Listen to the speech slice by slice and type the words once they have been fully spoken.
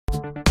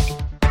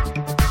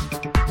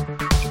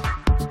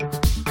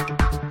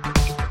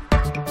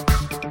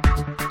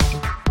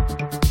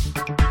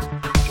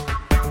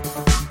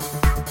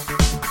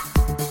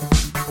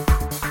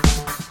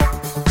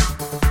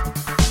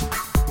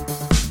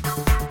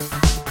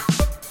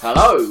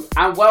Hello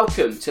and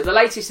welcome to the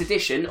latest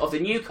edition of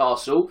the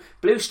Newcastle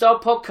Blue Star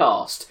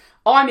podcast.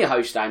 I'm your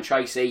host Dan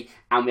Tracy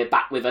and we're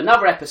back with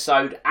another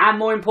episode and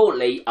more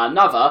importantly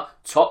another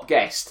top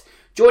guest.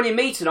 Joining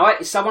me tonight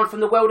is someone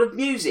from the world of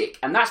music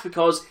and that's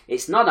because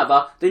it's none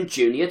other than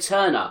Junior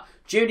Turner.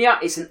 Junior,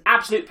 it's an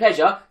absolute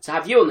pleasure to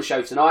have you on the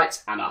show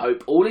tonight and I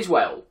hope all is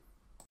well.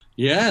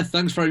 Yeah,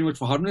 thanks very much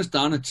for having us,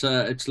 Dan. It's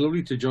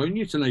lovely to join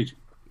you tonight.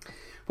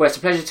 Well, it's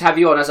a pleasure to have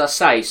you on, as I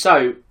say.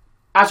 So,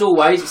 as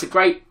always, it's a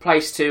great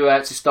place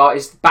to start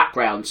is the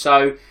background.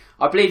 So,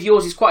 I believe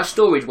yours is quite a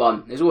storied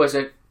one. There's always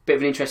a bit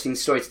of an interesting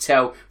story to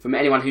tell from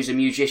anyone who's a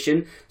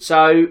musician.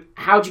 So,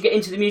 how did you get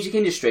into the music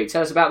industry?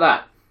 Tell us about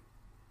that.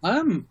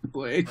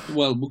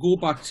 We'll go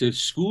back to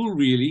school,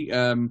 really.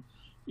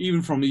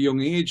 Even from a young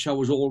age, I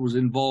was always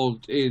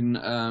involved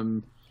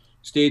in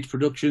stage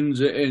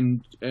productions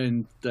and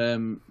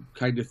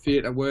kind of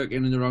theatre work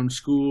in and around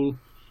school,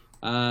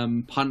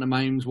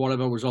 pantomimes,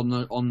 whatever was on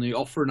the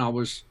offer, and I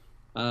was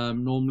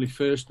normally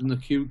first in the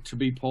queue to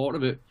be part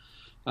of it.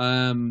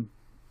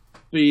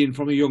 Being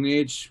from a young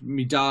age,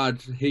 my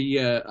dad, he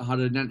had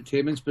an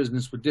entertainment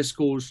business with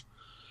discos,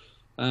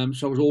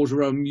 so I was always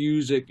around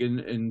music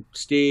and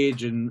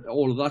stage and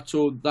all of that.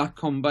 So that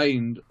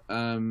combined,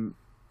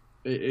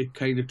 it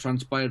kind of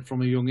transpired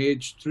from a young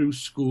age through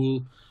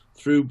school,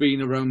 through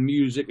being around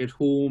music at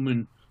home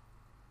and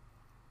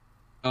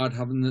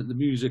having the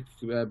music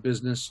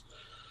business.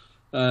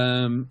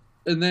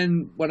 And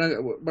then when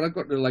I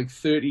got to like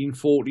 13,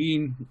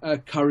 14,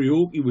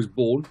 karaoke was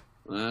born,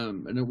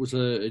 and it was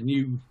a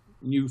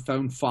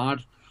newfound fad.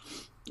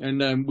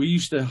 And we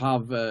used to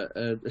have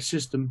a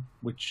system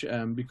which,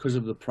 because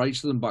of the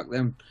price of them back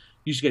then,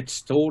 used to get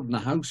stored in the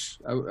house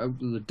out of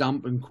the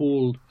damp and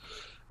cold.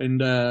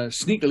 And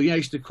sneakily, I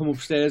used to come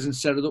upstairs and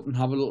set it up and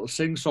have a little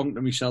sing-song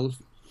to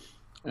myself.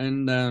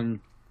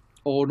 And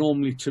or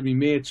normally to my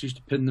mates, used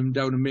to pin them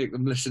down and make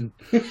them listen.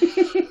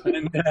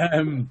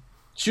 And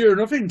sure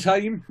enough, in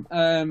time,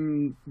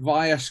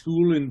 via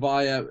school and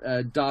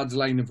via Dad's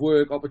line of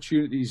work,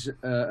 opportunities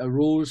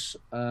arose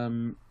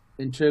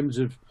in terms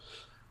of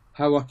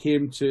how I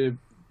came to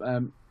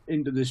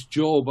into this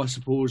job. I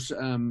suppose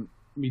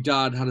my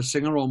dad had a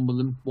singer on with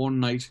him one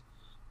night.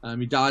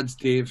 My dad's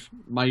Dave,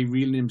 my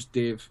real name's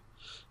Dave,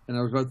 and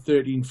I was about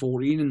 13,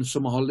 14 in the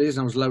summer holidays,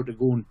 and I was allowed to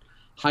go and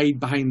hide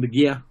behind the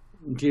gear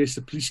in case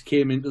the police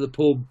came into the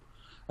pub.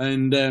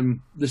 And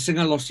the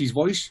singer lost his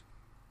voice,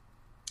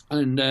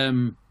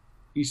 and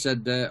he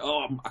said,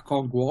 I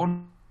can't go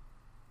on.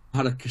 I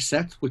had a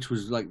cassette, which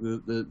was like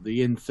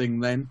the in thing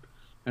then,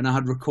 and I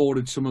had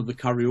recorded some of the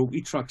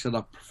karaoke tracks that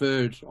I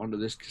preferred onto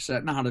this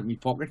cassette, and I had it in my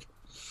pocket.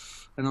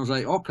 And I was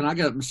like, can I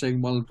get up and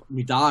sing? Well,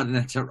 my dad, and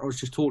I was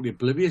just totally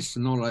oblivious,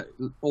 and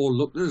all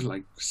looked at us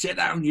like, sit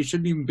down, you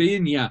shouldn't even be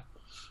in here.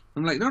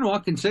 I'm like, no, I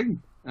can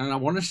sing, and I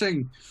want to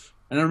sing.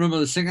 And I remember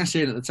the singer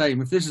saying at the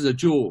time, if this is a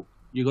joke,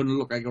 you're going to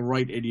look like a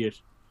right idiot.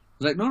 I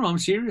was like, no, I'm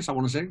serious, I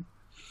want to sing.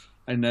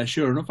 And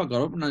sure enough, I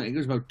got up, and I think it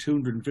was about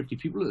 250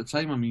 people at the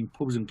time. I mean,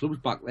 pubs and clubs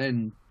back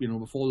then,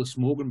 before the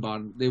smoking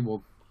ban, they were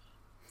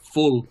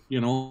full,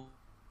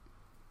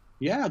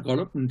 Yeah, I got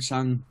up and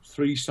sang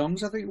 3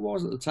 songs, I think it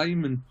was, at the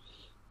time, and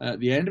at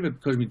the end of it,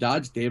 because my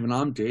dad's Dave and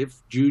I'm Dave,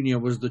 Junior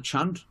was the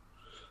chant.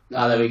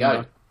 There we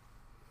go.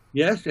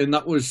 Yes, and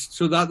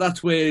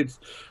that's where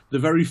the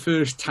very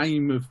first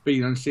time of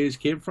being on stage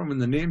came from in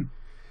the name.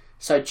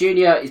 So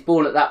Junior is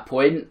born at that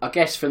point. I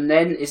guess from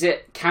then, is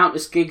it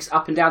countless gigs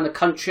up and down the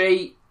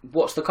country?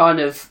 What's the kind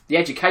of the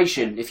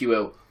education, if you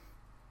will?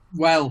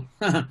 Well,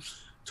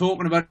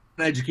 talking about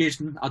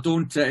education, I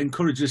don't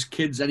encourage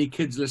any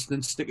kids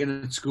listening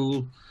sticking at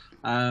school.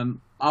 I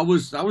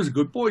was a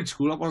good boy at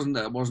school. I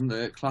wasn't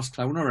a class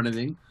clown or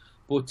anything,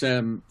 but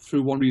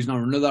through one reason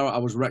or another, I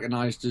was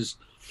recognised as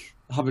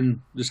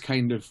having this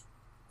kind of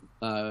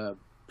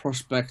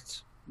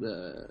prospect,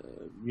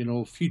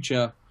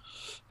 future.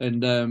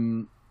 And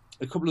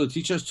a couple of the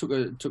teachers took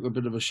a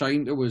bit of a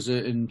shine to us,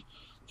 and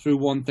through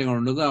one thing or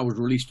another, I was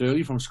released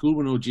early from school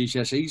with no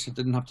GCSEs. I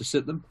didn't have to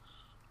sit them,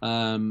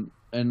 and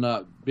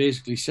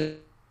basically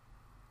sit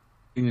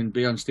and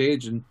be on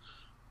stage. And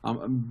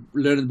I'm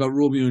learning about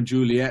Romeo and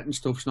Juliet and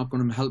stuff's not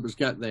going to help us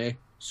get there.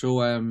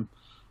 So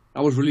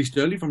I was released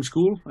early from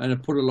school, and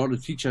it put a lot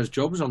of teachers'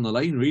 jobs on the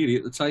line. Really,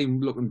 at the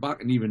time, looking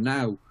back, and even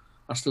now,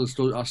 I still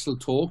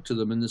talk to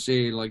them, and they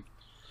say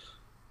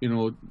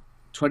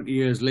 20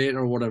 years later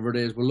or whatever it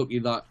is, we're lucky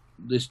that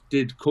this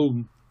did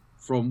come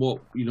from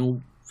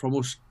from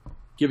us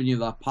giving you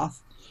that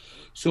path.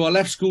 So I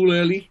left school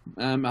early.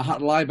 I had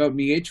to lie about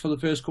my age for the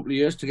first couple of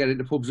years to get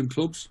into pubs and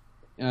clubs,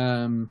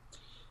 and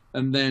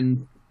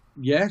then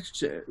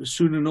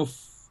soon enough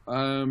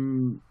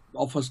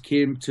offers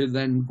came to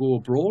then go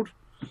abroad,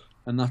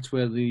 and that's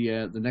where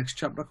the next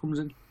chapter comes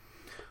in.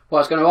 Well,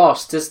 I was going to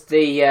ask, does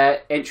the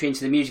entry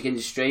into the music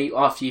industry,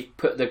 after you've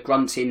put the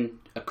grunt in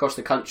across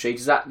the country,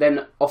 does that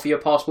then offer you a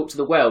passport to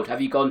the world?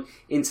 Have you gone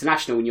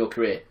international in your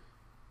career?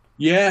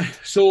 Yeah,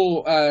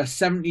 so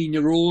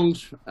 17-year-old,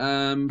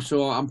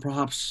 so I'm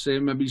perhaps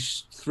maybe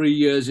 3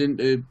 years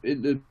into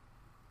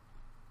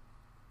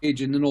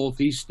age in the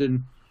Northeast,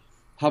 and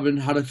having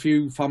had a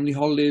few family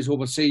holidays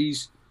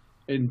overseas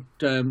and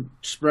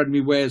spread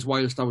me wares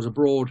whilst I was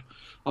abroad,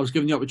 I was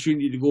given the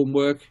opportunity to go and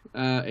work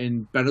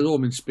in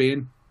Benidorm in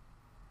Spain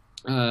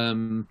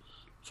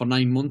for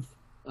 9 months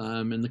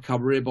in the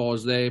cabaret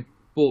bars there.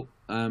 But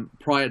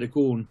prior to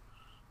going,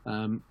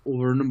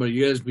 over a number of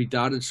years, my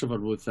dad had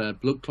suffered with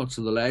blood clots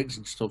of the legs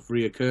and stuff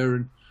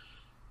reoccurring.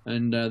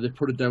 And they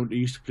put it down to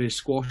he used to play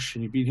squash,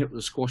 and he'd been hit with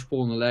a squash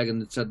ball in the leg,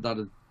 and it said that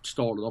had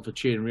started off a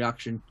chain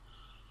reaction.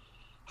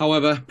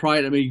 However,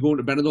 prior to me going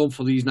to Benidorm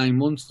for these 9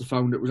 months, they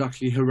found it was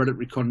actually a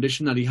hereditary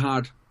condition that he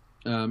had,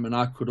 and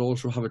I could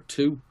also have it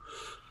too.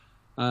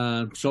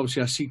 So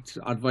obviously I sought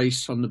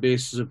advice on the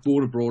basis of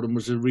going abroad and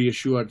was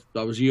reassured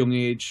that I was a young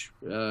age.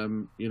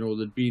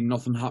 There'd been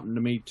nothing happened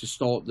to me to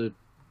start the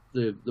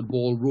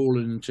ball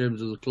rolling in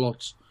terms of the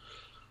clots.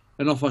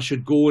 And if I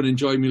should go and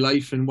enjoy my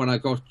life, and when I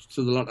got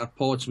to the latter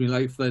parts of my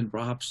life, then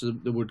perhaps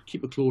they would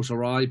keep a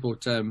closer eye.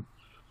 But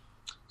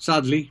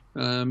sadly,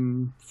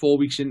 4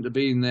 weeks into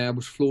being there, I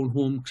was flown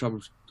home because I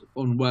was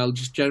unwell,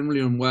 just generally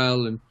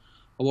unwell, and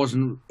I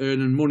wasn't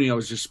earning money. I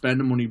was just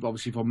spending money,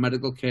 obviously, for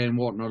medical care and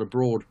whatnot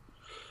abroad.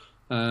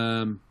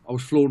 I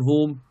was flown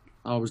home.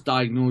 I was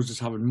diagnosed as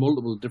having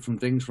multiple different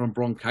things, from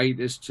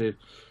bronchitis to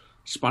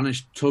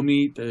Spanish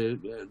tummy.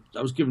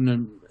 I was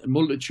given a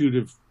multitude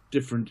of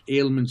different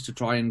ailments to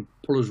try and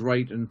pull us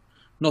right, and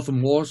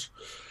nothing was.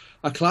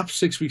 I collapsed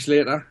 6 weeks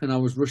later, and I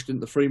was rushed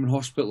into Freeman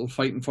Hospital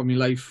fighting for my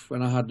life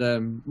when I had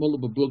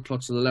multiple blood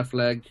clots of the left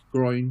leg,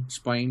 groin,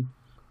 spine,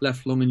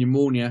 left lung, and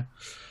pneumonia.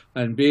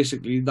 And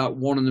basically, that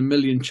 1 in a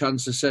million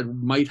chance I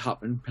said might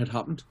happen had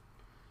happened.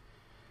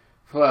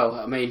 Well,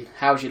 I mean,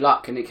 how's your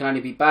luck? And it can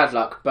only be bad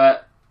luck.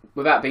 But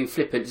without being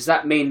flippant, does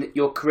that mean that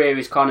your career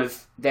is kind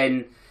of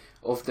then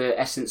of the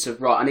essence of,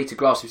 right, I need to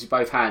grasp this with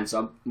both hands.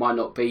 I might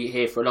not be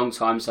here for a long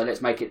time, so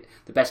let's make it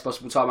the best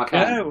possible time I can.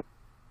 Yeah,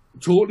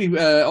 totally.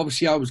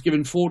 Obviously, I was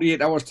given 48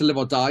 hours to live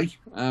or die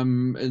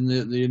in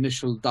the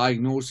initial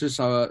diagnosis.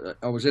 I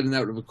was in and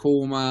out of a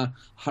coma,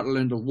 had to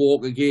learn to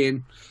walk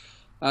again.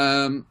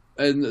 And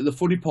the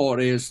funny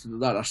part is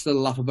that I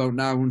still laugh about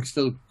now and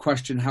still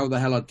question how the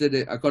hell I did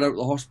it. I got out of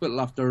the hospital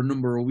after a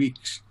number of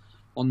weeks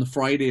on the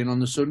Friday, and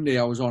on the Sunday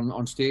I was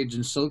on stage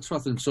in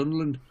Silksworth in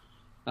Sunderland.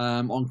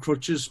 On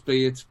crutches,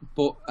 be it,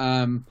 but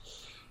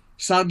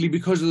sadly,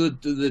 because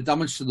of the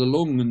damage to the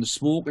lung and the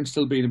smoke and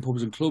still being in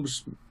pubs and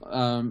clubs,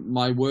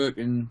 my work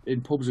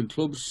in pubs and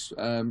clubs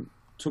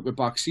took a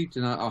back seat,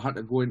 and I had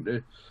to go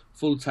into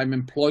full-time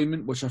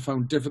employment, which I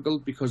found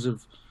difficult because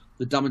of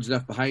the damage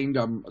left behind.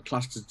 I'm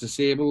classed as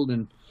disabled,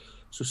 and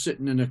so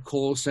sitting in a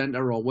call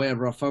centre or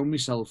wherever I found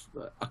myself,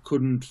 I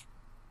couldn't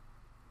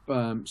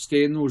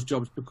stay in those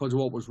jobs because of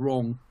what was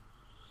wrong.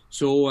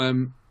 So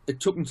it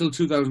took until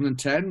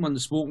 2010 when the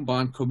smoking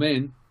ban come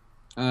in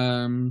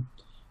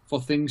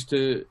for things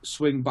to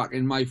swing back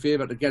in my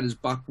favour, to get us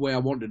back where I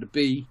wanted to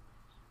be,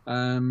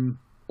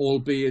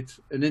 albeit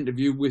an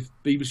interview with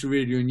BBC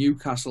Radio in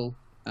Newcastle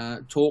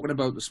talking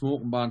about the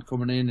smoking ban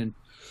coming in and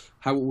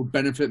how it would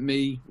benefit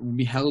me,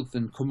 my health,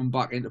 and coming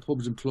back into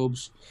pubs and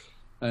clubs.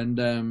 And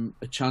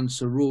a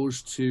chance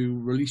arose to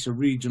release a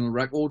regional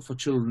record for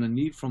children in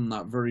need from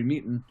that very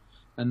meeting.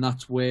 And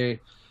that's where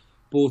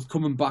both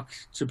coming back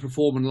to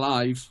performing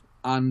live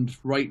and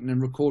writing and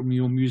recording my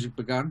own music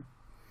began.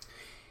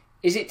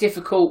 Is it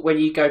difficult when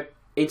you go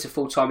into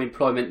full-time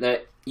employment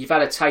that you've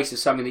had a taste of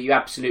something that you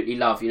absolutely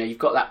love? You know, you've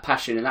got that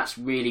passion, and that's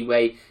really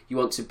where you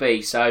want to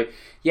be. So,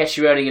 yes,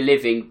 you're earning a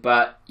living,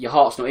 but your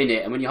heart's not in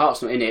it. And when your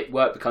heart's not in it,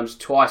 work becomes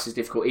twice as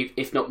difficult,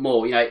 if not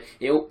more. You know,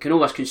 it can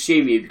almost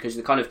consume you because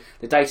the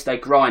day-to-day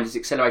grind is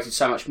accelerated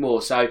so much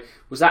more. So,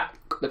 was that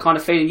the kind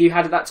of feeling you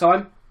had at that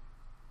time?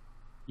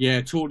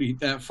 Yeah, totally.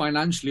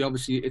 Financially,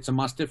 obviously, it's a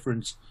mass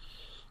difference.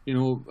 You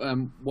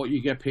know, what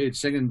you get paid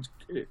singing,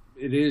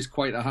 it is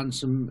quite a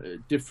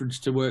handsome difference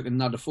to working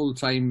that a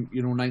full-time,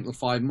 9 to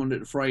 5, Monday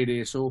to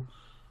Friday. So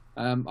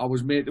I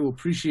was made to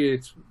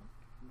appreciate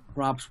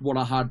perhaps what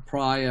I had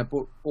prior,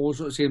 but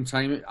also at the same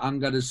time, it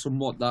angered us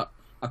somewhat that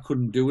I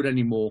couldn't do it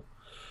anymore.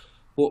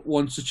 But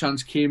once the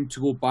chance came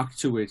to go back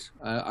to it,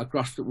 I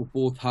grasped it with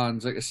both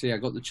hands. Like I say, I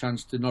got the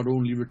chance to not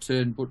only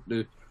return, but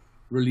to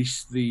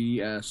release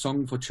the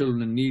song for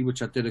Children in Need,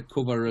 which I did a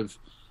cover of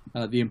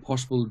The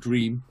Impossible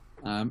Dream.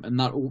 And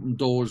that opened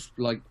doors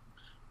like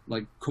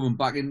coming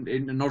back in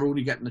and not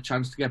only getting the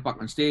chance to get back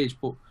on stage,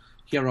 but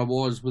here I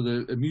was with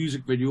a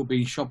music video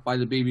being shot by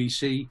the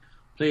BBC,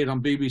 played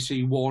on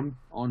BBC One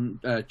on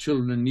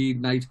Children in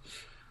Need night,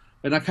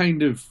 and I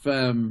kind of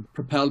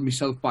propelled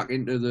myself back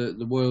into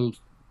the world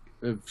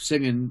of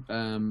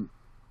singing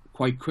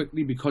quite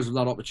quickly because of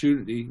that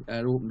opportunity.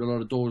 It opened a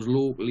lot of doors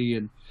locally,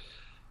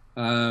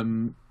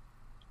 and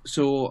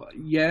so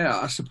yeah,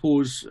 I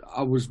suppose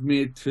I was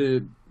made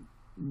to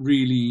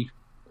really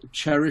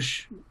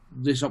cherish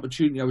this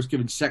opportunity I was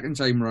given second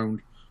time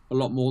around a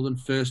lot more than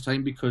first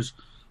time, because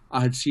I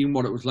had seen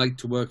what it was like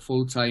to work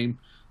full time.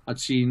 I'd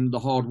seen the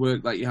hard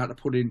work that you had to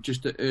put in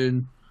just to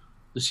earn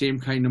the same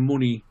kind of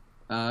money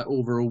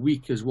over a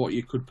week as what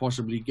you could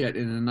possibly get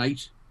in a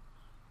night.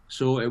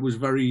 So it was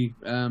very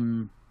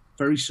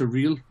very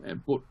surreal,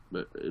 but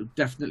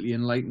definitely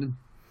enlightening.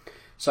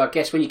 So I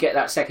guess when you get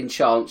that second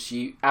chance,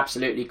 you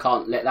absolutely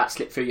can't let that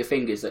slip through your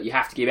fingers, that you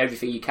have to give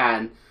everything you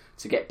can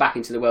to get back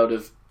into the world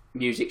of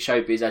music,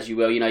 showbiz, as you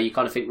will. You know, you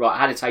kind of think, right, I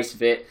had a taste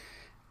of it.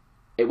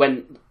 It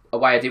went a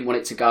way I didn't want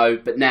it to go,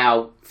 but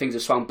now things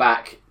have swung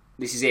back.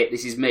 This is it.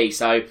 This is me.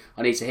 So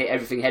I need to hit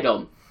everything head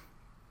on.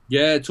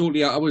 Yeah,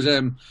 totally. I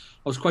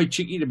was quite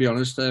cheeky, to be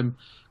honest,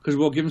 because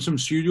we were given some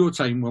studio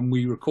time when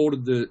we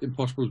recorded the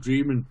Impossible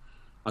Dream, and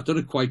I done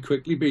it quite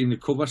quickly, being a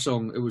cover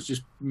song. It was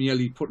just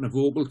merely putting a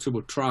vocal to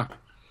a track.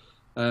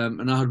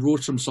 And I had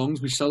wrote some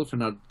songs myself,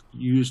 and I'd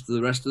used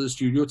the rest of the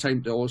studio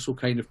time to also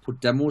kind of put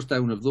demos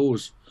down of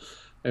those.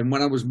 And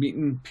when I was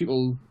meeting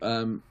people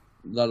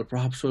that I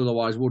perhaps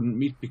otherwise wouldn't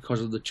meet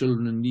because of the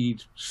Children in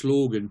Need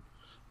slogan,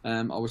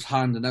 I was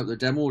handing out the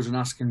demos and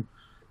asking,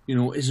 you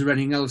know, is there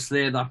anything else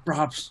there that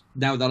perhaps,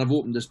 now that I've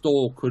opened this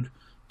door, could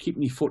keep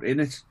my foot in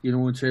it, you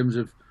know, in terms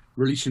of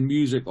releasing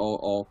music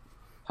or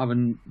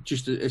having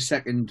just a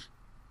second,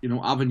 you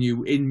know,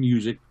 avenue in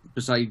music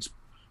besides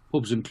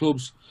pubs and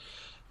clubs.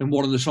 And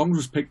one of the songs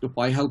was picked up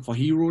by Help for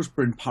Heroes,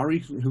 Bryn Parry,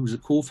 who's the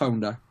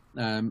co-founder.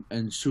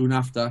 And soon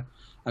after,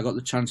 I got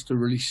the chance to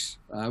release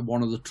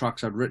one of the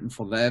tracks I'd written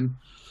for them.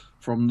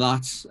 From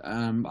that,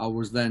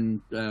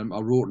 I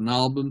wrote an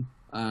album.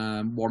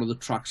 One of the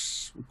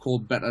tracks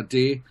called Better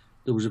Day.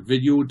 There was a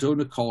video done,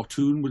 a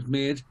cartoon was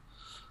made.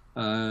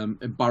 And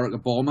Barack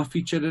Obama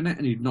featured in it,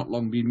 and he'd not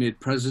long been made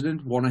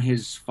president. One of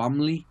his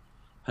family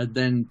had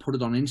then put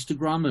it on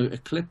Instagram, a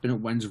clip, and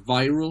it went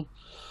viral.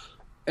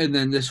 And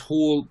then this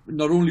whole,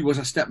 not only was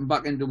I stepping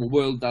back into a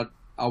world that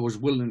I was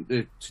willing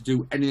to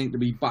do anything to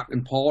be back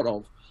and part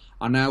of,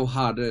 I now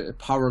had a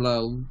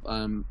parallel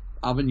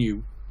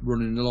avenue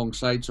running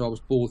alongside. So I was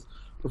both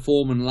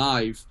performing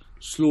live,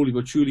 slowly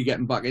but surely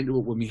getting back into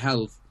it with my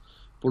health,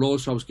 but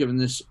also I was given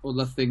this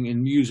other thing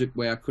in music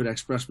where I could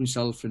express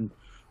myself and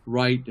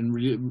write and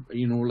really,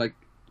 you know, like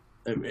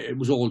it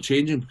was all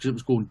changing because it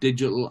was going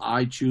digital,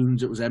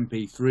 iTunes, it was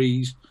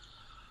MP3s.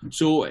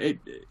 So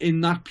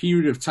in that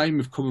period of time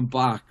of coming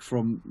back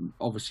from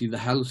obviously the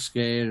health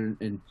scare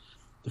and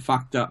the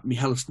fact that my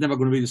health's never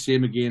going to be the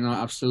same again,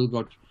 I've still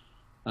got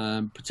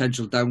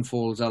potential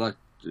downfalls that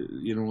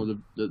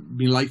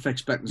my life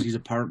expectancy is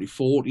apparently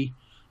 40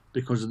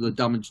 because of the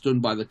damage done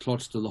by the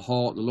clots to the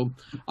heart, the lung.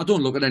 I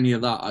don't look at any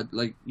of that.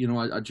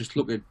 I just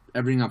look at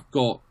everything I've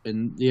got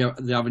and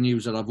the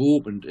avenues that I've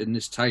opened in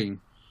this time,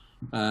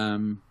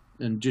 and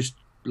just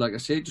like I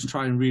say, just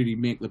try and really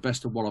make the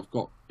best of what I've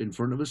got in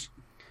front of us.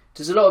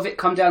 Does a lot of it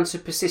come down to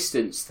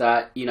persistence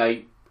that, you know,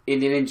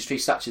 in an industry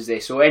such as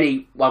this, or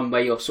any one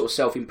where you're sort of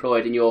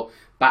self-employed and you're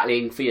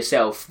battling for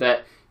yourself,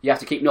 that you have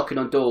to keep knocking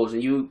on doors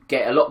and you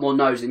get a lot more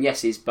no's than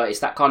yeses, but it's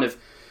that kind of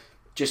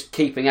just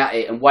keeping at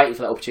it and waiting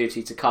for that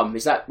opportunity to come?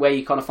 Is that where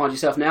you kind of find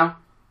yourself now?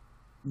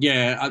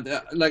 Yeah,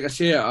 like I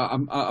say,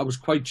 I was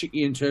quite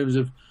cheeky in terms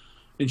of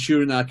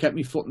ensuring that I kept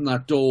my foot in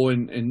that door,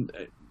 and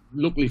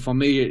luckily for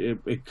me,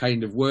 it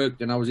kind of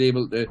worked, and I was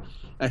able to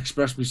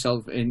express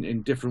myself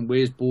in different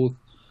ways, both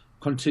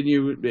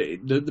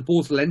they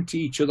both lent to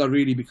each other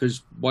really,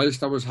 because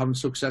whilst I was having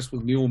success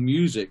with my own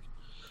music,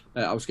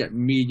 I was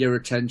getting media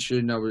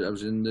attention. I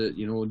was in the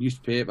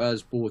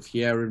newspapers both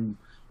here and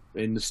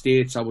in the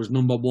States. I was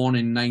number one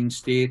in 9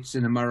 states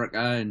in America,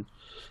 and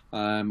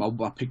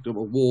I picked up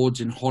awards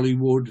in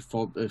Hollywood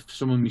for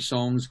some of my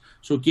songs.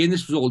 So again,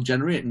 this was all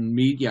generating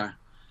media,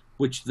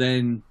 which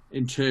then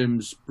in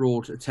terms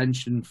brought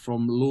attention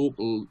from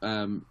local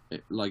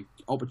like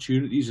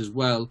opportunities as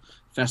well,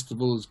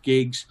 festivals,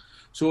 gigs.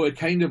 So it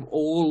kind of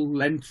all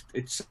lent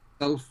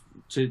itself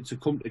to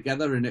come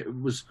together, and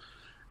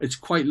it's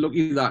quite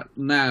lucky that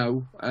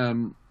now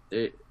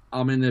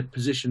I'm in a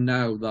position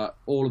now that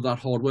all of that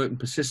hard work and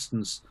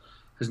persistence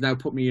has now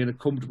put me in a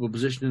comfortable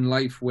position in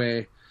life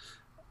where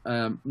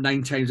 9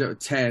 times out of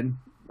 10,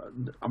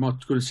 I'm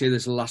not going to say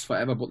this will last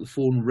forever, but the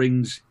phone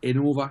rings in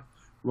over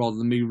rather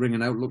than me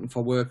ringing out looking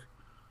for work.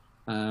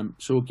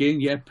 So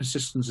again, yeah,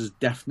 persistence is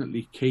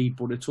definitely key,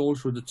 but it's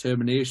also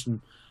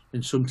determination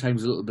and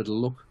sometimes a little bit of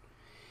luck.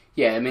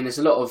 Yeah, I mean, there's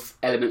a lot of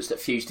elements that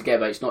fuse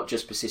together. It's not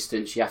just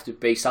persistence. You have to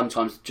be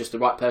sometimes just the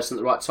right person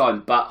at the right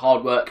time. But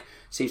hard work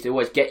seems to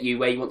always get you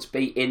where you want to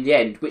be in the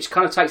end, which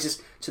kind of takes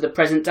us to the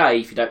present day,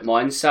 if you don't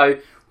mind. So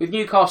with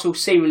Newcastle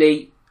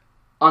seemingly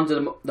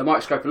under the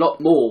microscope a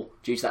lot more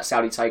due to that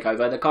Saudi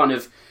takeover, they're kind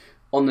of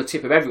on the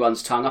tip of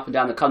everyone's tongue up and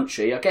down the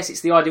country. I guess it's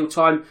the ideal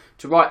time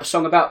to write a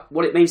song about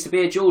what it means to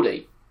be a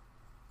Geordie.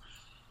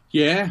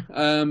 Yeah,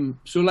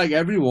 so like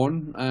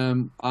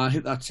everyone, I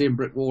hit that same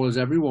brick wall as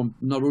everyone,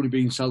 not only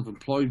being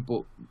self-employed,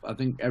 but I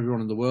think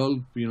everyone in the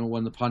world, you know,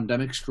 when the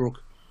pandemic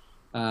struck,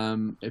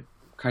 it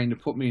kind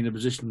of put me in a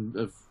position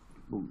of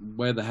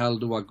where the hell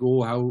do I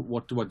go?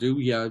 What do I do?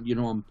 Yeah, you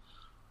know,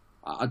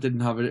 I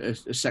didn't have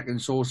a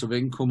second source of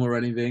income or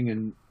anything,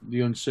 and the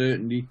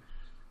uncertainty.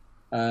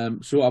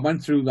 So I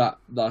went through that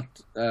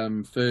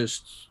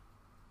first,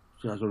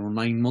 I don't know,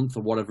 9 months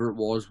or whatever it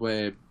was,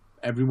 where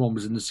everyone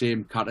was in the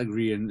same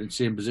category and the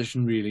same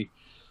position really.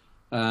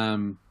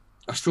 And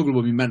I struggled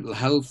with my mental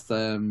health,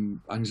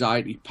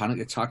 anxiety, panic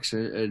attacks,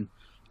 and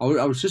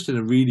I was just in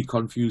a really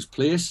confused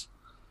place,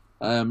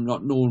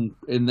 not knowing.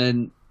 And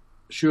then,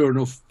 sure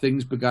enough,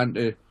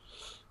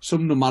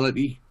 some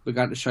normality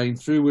began to shine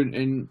through,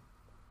 and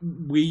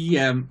we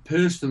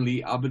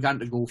personally, I began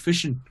to go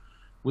fishing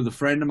with a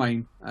friend of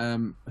mine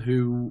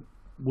who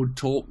would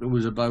talk to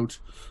us about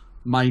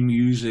my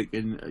music,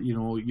 and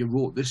you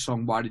wrote this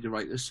song, why did you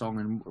write this song,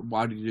 and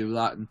why did you do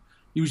that? And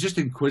he was just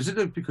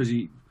inquisitive because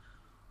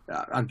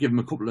I'd give him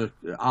a couple of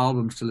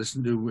albums to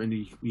listen to, and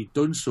he'd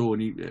done so,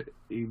 and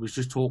he was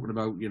just talking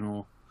about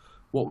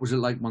what was it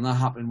like when that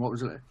happened, what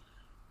was it like?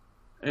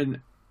 And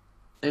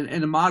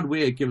in a mad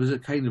way, it gave us a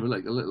kind of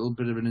like a little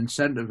bit of an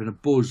incentive and a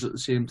buzz at the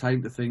same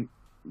time to think,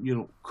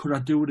 could I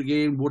do it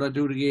again? Would I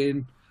do it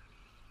again?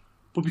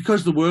 But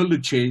because the world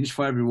had changed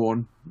for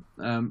everyone,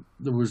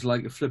 there was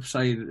like a flip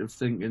side of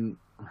thinking,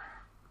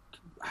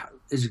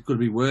 is it going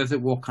to be worth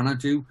it? What can I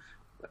do?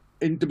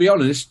 And to be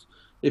honest,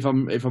 if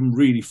I'm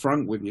really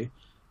frank with you,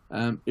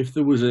 if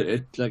there was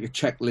a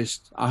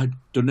checklist, I had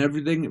done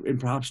everything and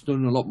perhaps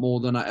done a lot more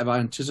than I ever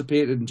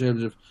anticipated in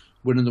terms of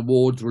winning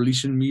awards,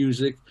 releasing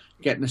music,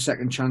 getting a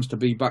second chance to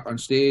be back on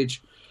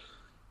stage,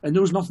 and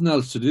there was nothing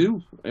else to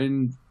do.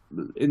 And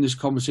in this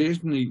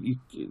conversation,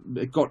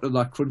 it got to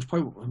that crunch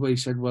point where he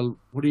said, "Well,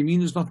 what do you mean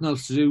there's nothing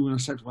else to do?" And I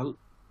said, "Well,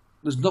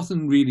 there's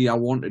nothing really I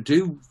want to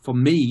do for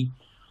me,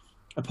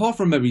 apart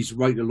from maybe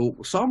write a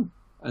local song."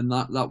 And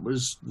that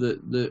was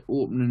the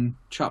opening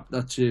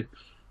chapter to,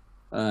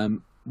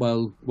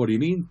 well, what do you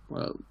mean?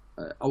 Well,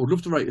 I would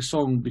love to write a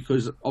song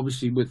because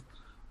obviously with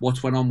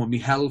what's went on with my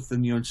health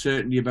and the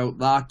uncertainty about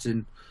that,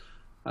 and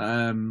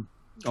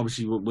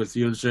obviously with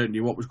the uncertainty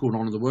of what was going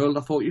on in the world,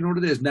 I thought, what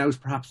it is, now's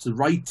perhaps the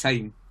right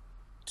time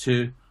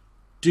to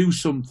do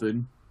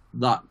something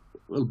that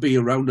will be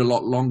around a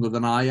lot longer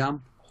than I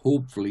am,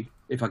 hopefully,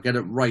 if I get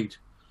it right.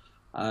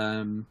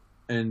 And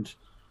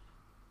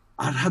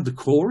I'd had the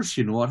chorus,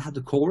 I'd had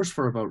the chorus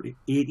for about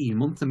 18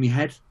 months in my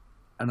head,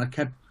 and I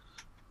kept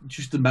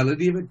just the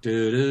melody of it.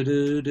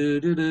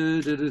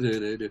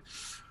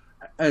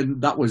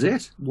 And that was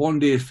it. One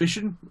day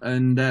fishing,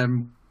 and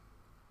then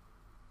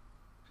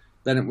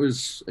it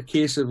was a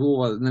case of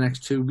over the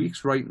next 2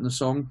 weeks writing the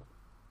song,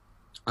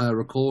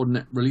 recording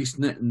it,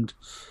 releasing it, and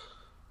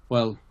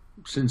well,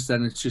 since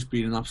then it's just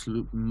been an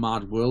absolute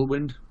mad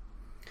whirlwind.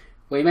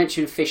 Well, you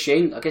mentioned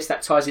fishing. I guess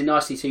that ties in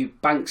nicely to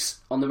Banks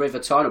on the River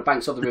Tyne, or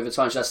Banks of the River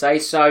Tyne, should I say.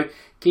 So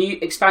can you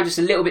expand just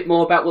a little bit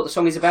more about what the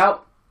song is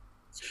about?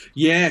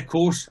 Yeah, of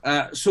course.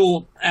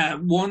 So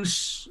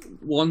once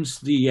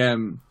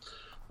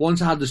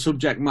I had the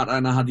subject matter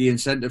and I had the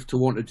incentive to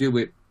want to do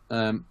it,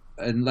 and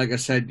like I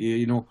said,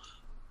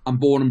 I'm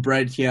born and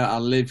bred here. I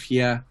live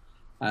here.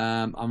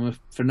 I'm a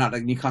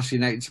fanatic Newcastle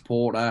United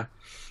supporter.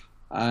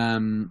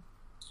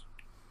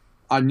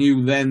 I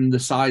knew then the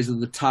size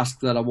of the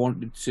task that I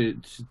wanted to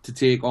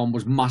take on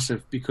was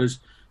massive, because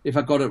if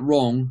I got it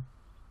wrong,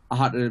 I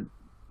had to,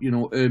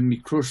 earn me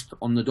crust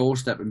on the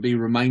doorstep and be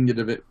reminded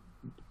of it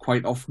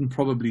quite often,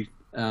 probably.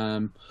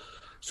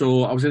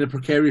 So I was in a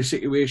precarious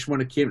situation when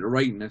it came to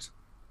writing it,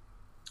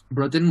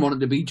 but I didn't want it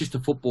to be just a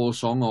football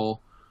song or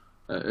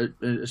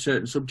a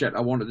certain subject.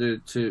 I wanted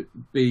it to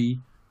be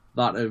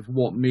that of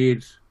what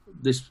made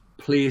this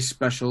place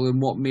special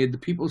and what made the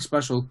people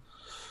special.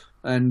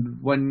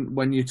 And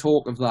when you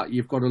talk of that,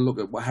 you've got to look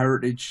at what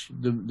heritage,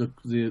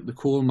 the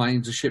coal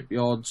mines, the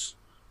shipyards,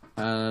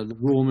 the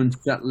Romans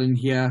settling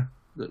here.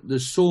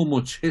 There's so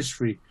much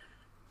history,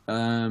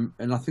 and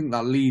I think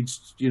that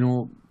leads,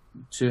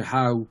 to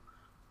how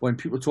when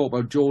people talk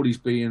about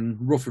Geordies being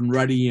rough and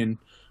ready and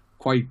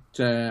quite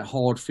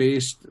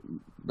hard-faced,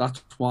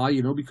 that's why,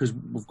 because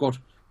we've got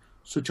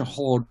such a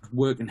hard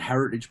working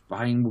heritage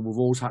behind where we've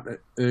always had to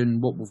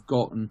earn what we've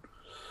got. And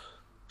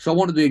so I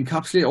wanted to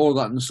encapsulate all of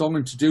that in the song,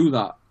 and to do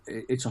that,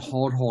 it's a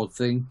hard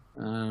thing.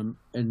 And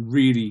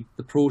really,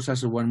 the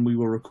process of when we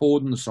were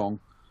recording the song,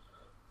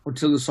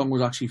 until the song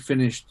was actually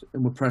finished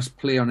and we pressed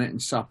play on it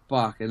and sat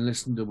back and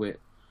listened to it,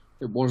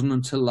 it wasn't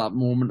until that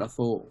moment I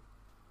thought,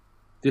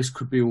 this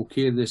could be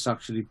okay, this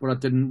actually. But I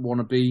didn't want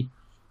to be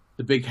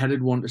the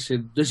big-headed one to say,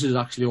 this is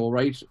actually all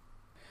right.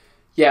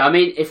 Yeah, I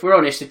mean, if we're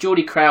honest, the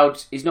Geordie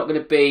crowd is not going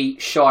to be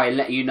shy and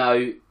let you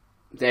know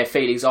their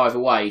feelings either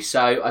way.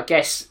 So I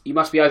guess you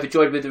must be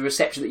overjoyed with the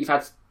reception that you've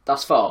had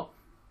thus far.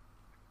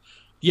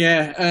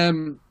 Yeah,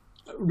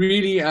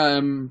 really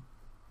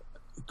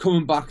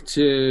coming back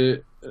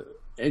to,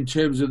 in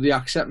terms of the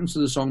acceptance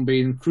of the song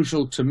being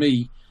crucial to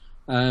me,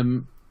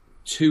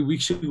 2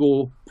 weeks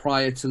ago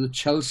prior to the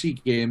Chelsea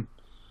game,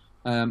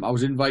 I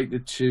was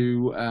invited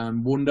to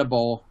Wonder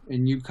Bar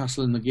in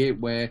Newcastle in the Gate,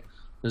 where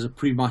there's a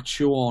pre-match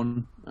show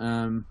on,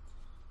 and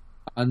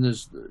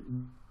there's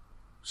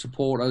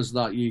supporters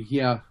that you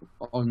hear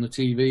on the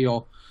TV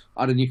or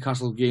at a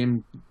Newcastle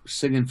game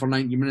singing for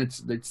 90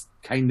 minutes. It's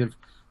kind of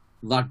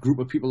that group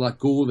of people that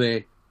go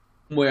there.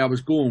 Where I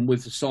was going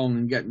with the song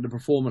and getting to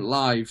perform it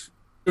live,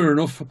 sure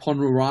enough, upon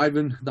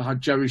arriving, they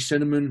had Jerry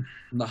Cinnamon,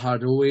 and they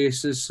had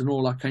Oasis and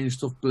all that kind of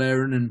stuff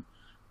blaring, and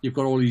you've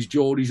got all these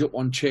Geordies up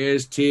on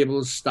chairs,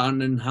 tables,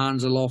 standing,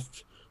 hands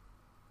aloft.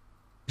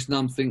 And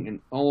I'm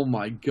thinking, oh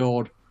my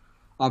God,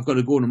 I've got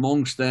to go in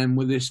amongst them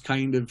with this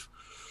kind of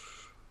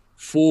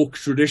folk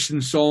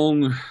tradition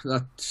song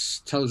that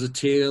tells a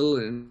tale,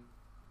 and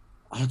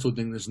I don't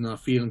think there's no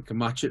feeling can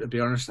match it, to be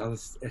honest.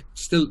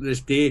 Still to this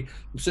day,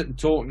 I'm sitting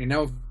talking to you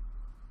now,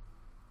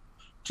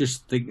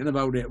 just thinking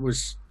about it.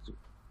 Was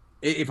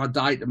if I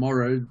died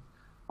tomorrow,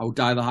 I would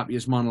die the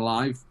happiest man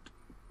alive,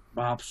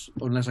 perhaps,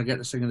 unless I get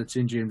to sing at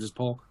St James's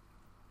Park.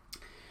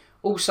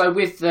 Also,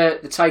 with the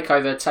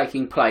takeover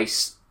taking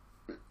place,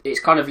 it's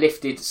kind of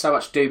lifted so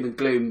much doom and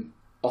gloom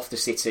off the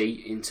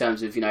city in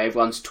terms of,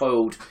 everyone's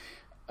toiled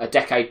a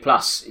decade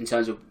plus in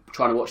terms of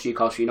trying to watch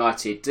Newcastle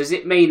United. Does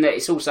it mean that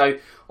it's also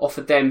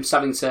offered them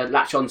something to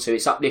latch onto?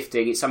 It's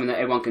uplifting. It's something that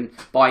everyone can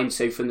buy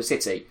into from the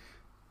city.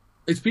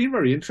 It's been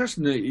very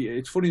interesting.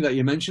 It's funny that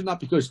you mentioned that,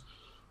 because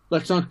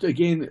let's not,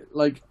 again,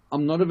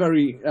 I'm not a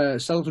very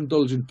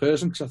self-indulgent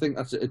person, because I think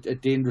that's a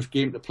dangerous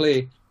game to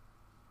play.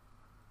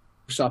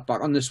 Sat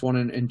back on this one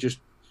and just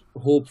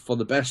hope for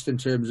the best in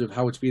terms of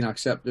how it's been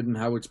accepted and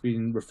how it's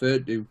been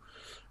referred to.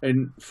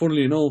 And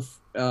funnily enough,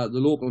 the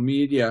local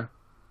media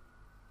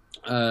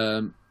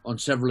on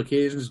several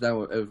occasions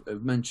now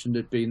have mentioned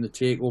it being the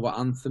takeover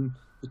anthem,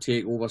 the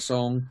takeover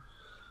song,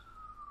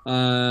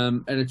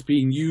 and it's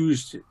being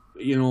used,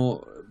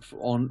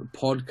 on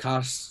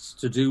podcasts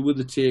to do with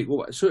the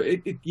takeover. So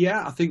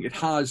I think it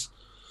has.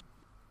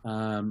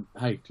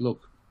 Hey,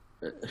 look,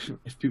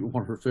 if people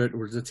want to refer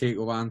to it as a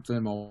takeover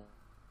anthem, or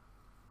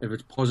if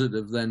it's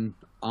positive, then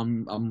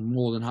I'm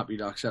more than happy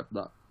to accept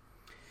that.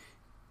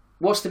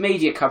 What's the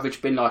media coverage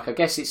been like? I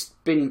guess it's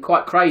been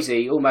quite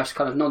crazy, almost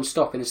kind of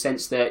non-stop, in the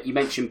sense that you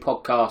mentioned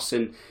podcasts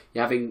and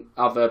you're having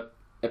other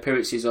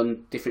appearances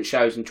on different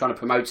shows and trying to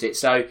promote it.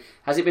 So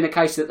has it been a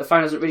case that the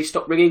phone hasn't really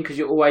stopped ringing because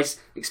you're always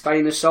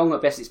explaining the song? I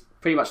guess it's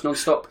pretty much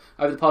non-stop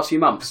over the past few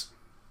months.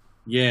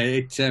 Yeah,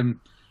 it's a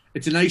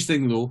nice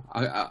thing though.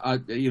 Oh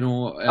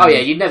yeah,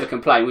 you'd never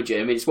complain, would you?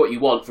 I mean, it's what you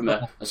want from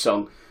a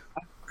song.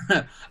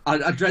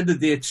 I dread the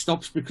day it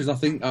stops, because I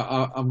think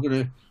I'm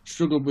going to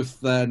struggle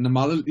with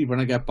normality when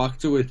I get back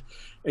to it.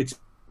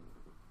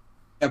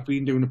 I've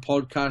been doing a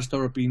podcast,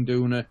 or I've been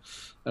doing a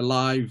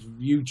live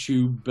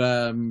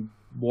YouTube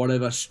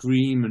whatever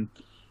stream,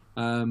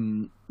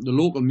 and the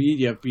local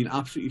media have been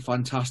absolutely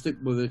fantastic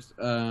with it.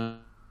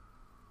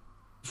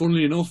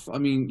 Funnily enough, I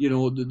mean,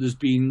 there's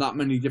been that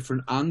many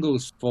different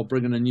angles for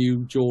bringing a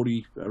new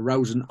Geordie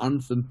rousing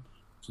anthem,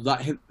 so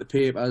that hit the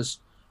papers.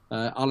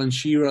 Alan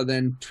Shearer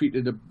then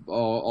tweeted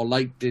or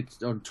liked it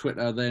on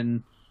Twitter.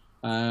 Then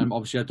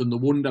obviously I'd done the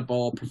Wonder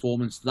Bar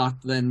performance, that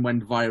then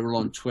went viral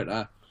on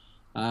Twitter.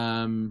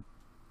 Then,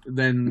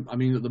 I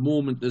mean, at the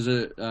moment there's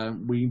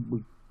we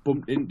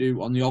bumped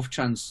into, on the off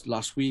chance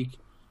last week,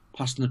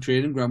 passing the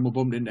training ground, we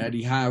bumped into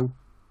Eddie Howe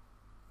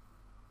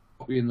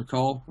in the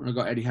car, and I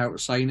got Eddie Howe to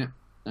sign it,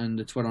 and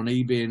it went on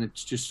eBay, and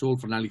it's just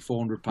sold for nearly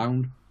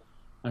 £400.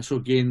 So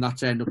again,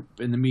 that's ended up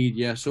in the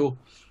media. So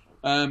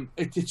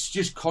it's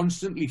just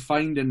constantly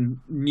finding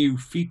new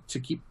feet to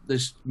keep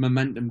this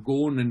momentum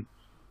going,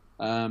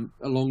 and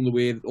along the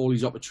way, all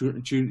these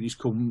opportunities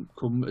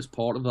come as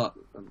part of that.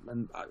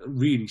 And I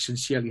really,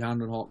 sincerely,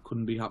 hand on heart,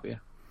 couldn't be happier.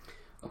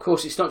 Of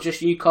course, it's not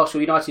just Newcastle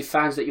United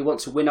fans that you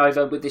want to win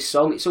over with this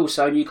song. It's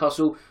also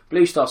Newcastle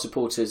Blue Star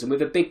supporters, and with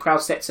a big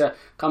crowd set to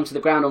come to the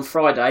ground on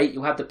Friday,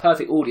 you'll have the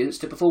perfect audience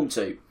to perform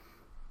to.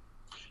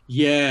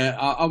 Yeah,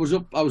 I was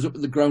up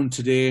at the ground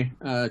today,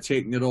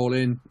 taking it all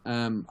in.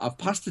 I've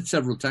passed it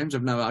several times.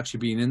 I've never actually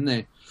been in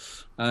there.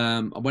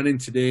 I went in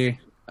today,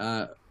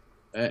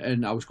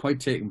 and I was quite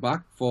taken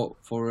back for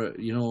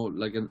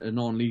like a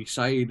non-league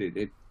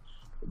side.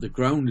 The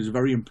ground is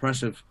very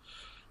impressive.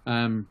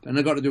 And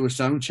I got to do a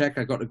sound check.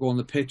 I got to go on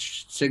the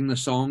pitch, sing the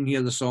song,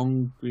 hear the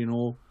song,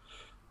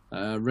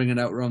 ring it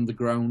out around the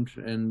ground,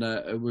 and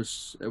it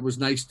was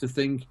nice to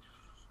think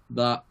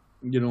that,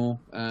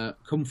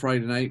 come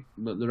Friday night,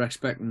 they're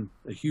expecting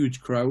a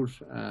huge crowd,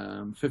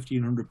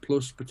 1,500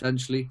 plus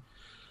potentially,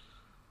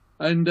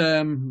 and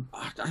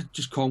I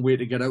just can't wait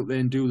to get out there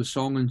and do the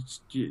song and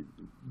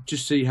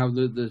just see how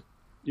the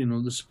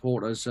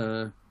supporters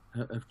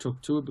have took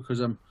to it,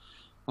 because I'm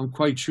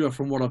quite sure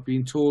from what I've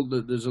been told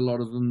that there's a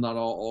lot of them that are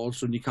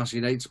also Newcastle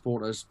United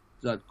supporters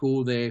that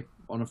go there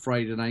on a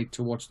Friday night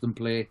to watch them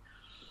play.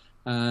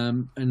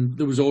 And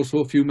there was also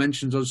a few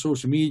mentions on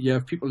social media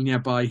of people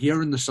nearby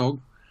hearing the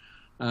song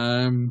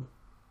when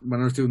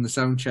I was doing the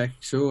sound check.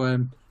 So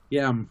I'm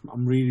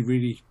really,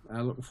 really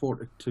looking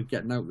forward to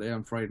getting out there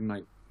on Friday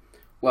night.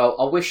 Well,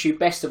 I wish you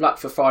best of luck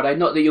for Friday.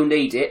 Not that you'll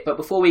need it, but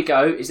before we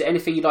go, is there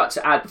anything you'd like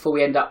to add before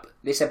we end up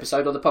this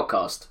episode of the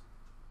podcast?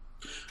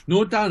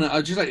 No, Dan,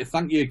 I'd just like to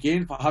thank you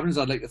again for having us.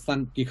 I'd like to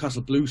thank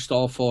Newcastle Blue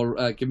Star for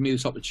giving me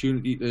this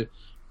opportunity to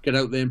get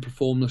out there and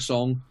perform the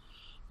song.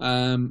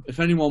 If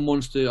anyone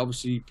wants to,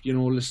 obviously,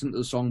 listen to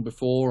the song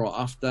before or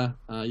after,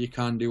 you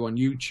can do on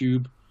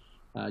YouTube.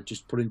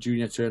 Just put in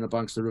Junior Turner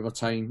Banks, The River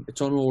Tyne.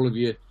 It's on all of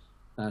your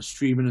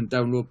streaming and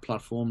download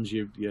platforms,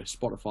 your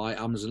Spotify,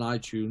 Amazon,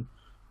 iTunes.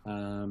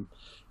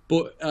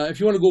 But if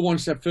you want to go one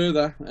step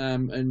further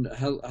and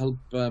help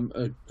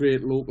a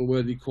great local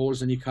worthy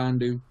cause, then you can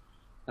do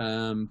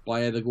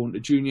by either going to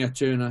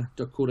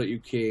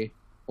juniorturner.co.uk,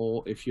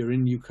 or if you're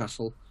in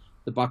Newcastle,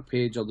 the back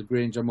page of the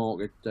Granger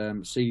Market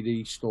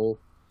CD store,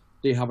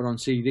 they have it on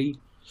CD.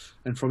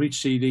 And from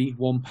each CD,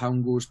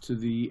 £1 goes to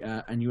the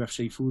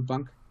NUFC Food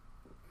Bank.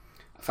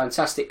 A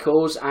fantastic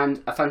cause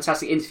and a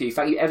fantastic interview.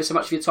 Thank you ever so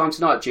much for your time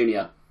tonight,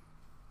 Junior.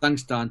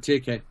 Thanks, Dan.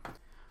 Take care.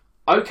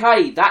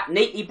 Okay, that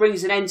neatly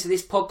brings an end to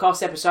this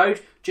podcast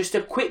episode. Just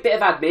a quick bit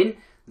of admin.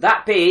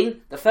 That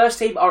being, the first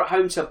team are at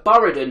home to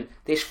Burradon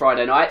this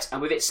Friday night,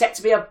 and with it set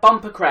to be a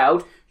bumper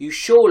crowd, you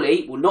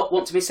surely will not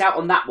want to miss out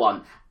on that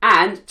one.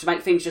 And to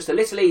make things just a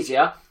little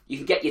easier, you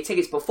can get your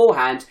tickets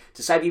beforehand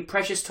to save you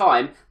precious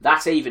time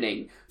that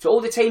evening. To all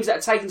the teams that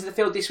are taken to the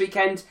field this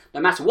weekend, no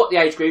matter what the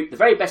age group, the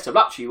very best of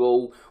luck to you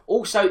all.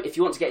 Also, if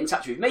you want to get in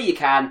touch with me, you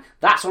can.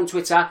 That's on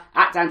Twitter,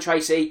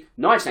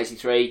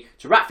 @DanTracy1983.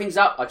 To wrap things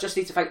up, I just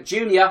need to thank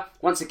Junior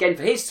once again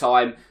for his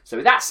time. So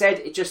with that said,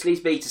 it just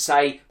leaves me to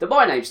say that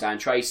my name's Dan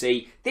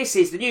Tracy. This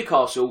is the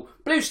Newcastle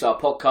Blue Star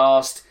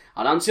Podcast.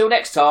 And until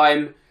next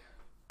time,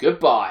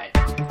 goodbye.